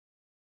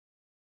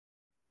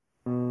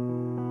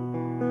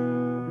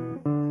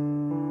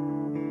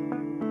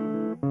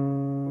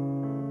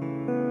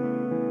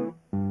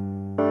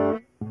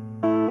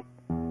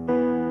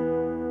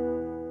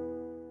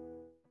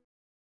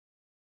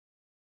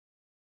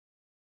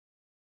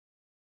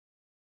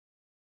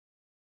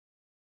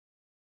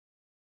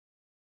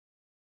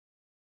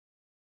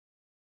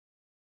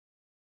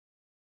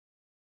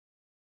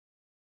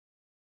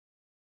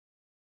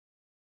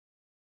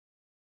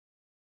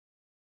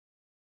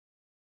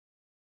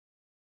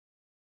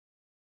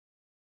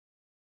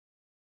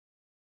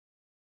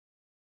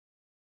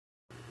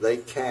they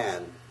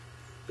can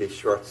be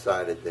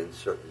short-sighted in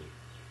certain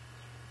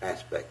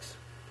aspects.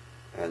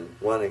 And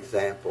one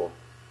example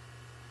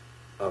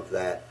of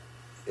that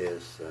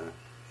is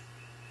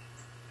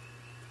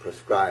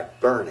prescribed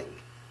burning.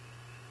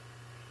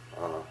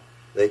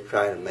 They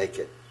try to make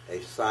it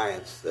a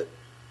science that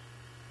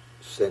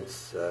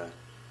since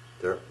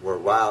there were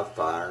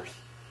wildfires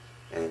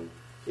and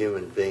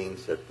human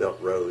beings have built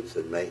roads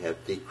that may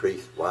have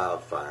decreased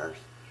wildfires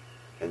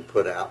and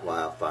put out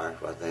wildfires,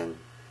 well then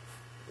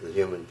the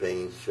human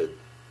beings should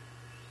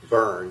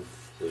burn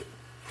to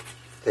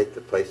take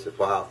the place of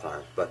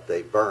wildfires. But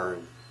they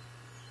burn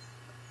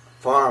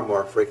far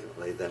more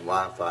frequently than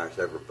wildfires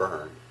ever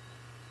burn,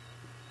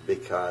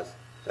 because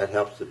that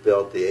helps to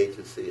build the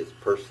agency, its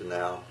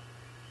personnel,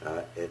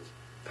 its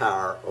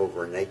power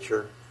over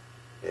nature,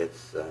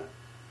 its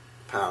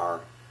power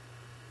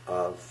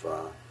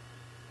of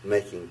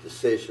making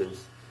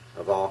decisions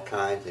of all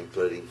kinds,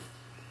 including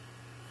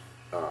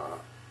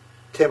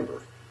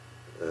timber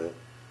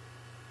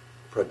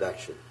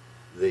production.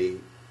 The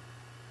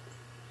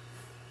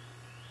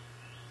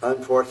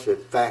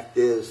unfortunate fact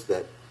is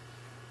that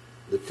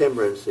the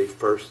timber industry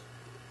first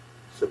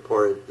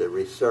supported the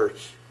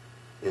research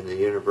in the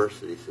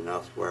universities and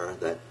elsewhere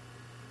that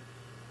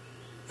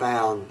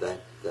found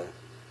that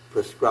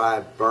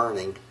prescribed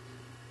burning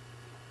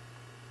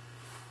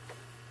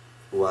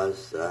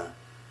was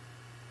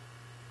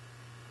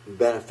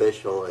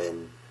beneficial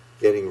in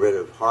getting rid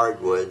of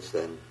hardwoods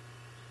and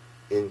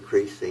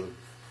increasing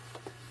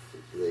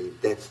the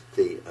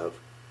density of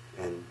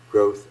and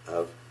growth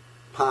of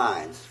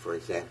pines, for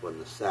example, in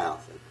the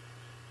South,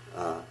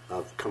 and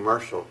of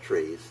commercial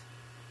trees,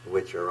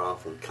 which are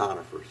often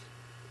conifers.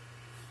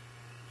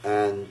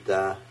 And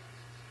the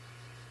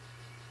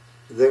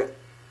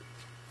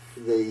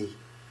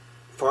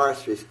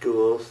forestry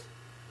schools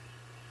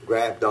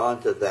grabbed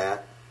onto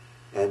that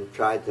and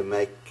tried to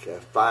make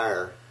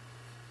fire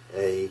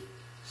a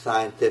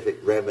scientific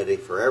remedy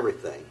for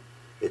everything.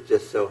 It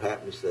just so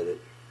happens that it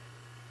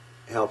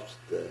helps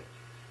the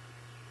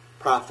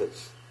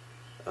profits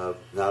of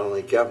not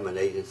only government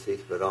agencies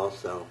but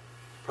also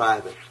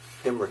private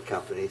timber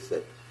companies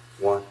that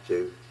want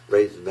to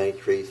raise as many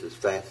trees as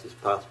fast as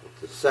possible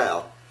to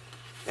sell,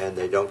 and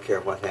they don't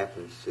care what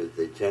happens to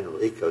the general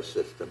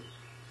ecosystem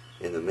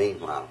in the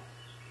meanwhile.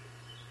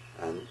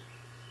 And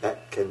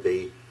that can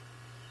be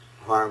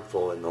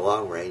harmful in the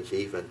long range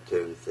even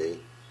to the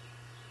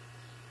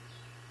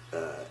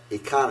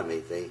economy,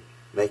 the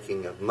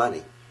making of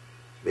money,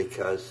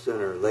 because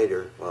sooner or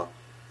later, well,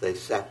 they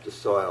sap the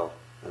soil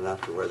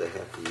enough to where they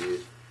have to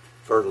use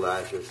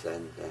fertilizers,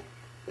 and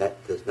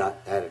that does not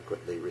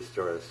adequately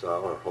restore the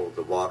soil or hold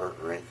the water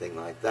or anything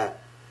like that.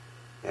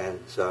 And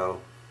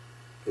so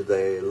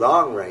the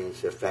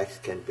long-range effects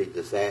can be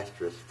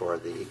disastrous for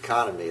the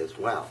economy as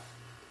well.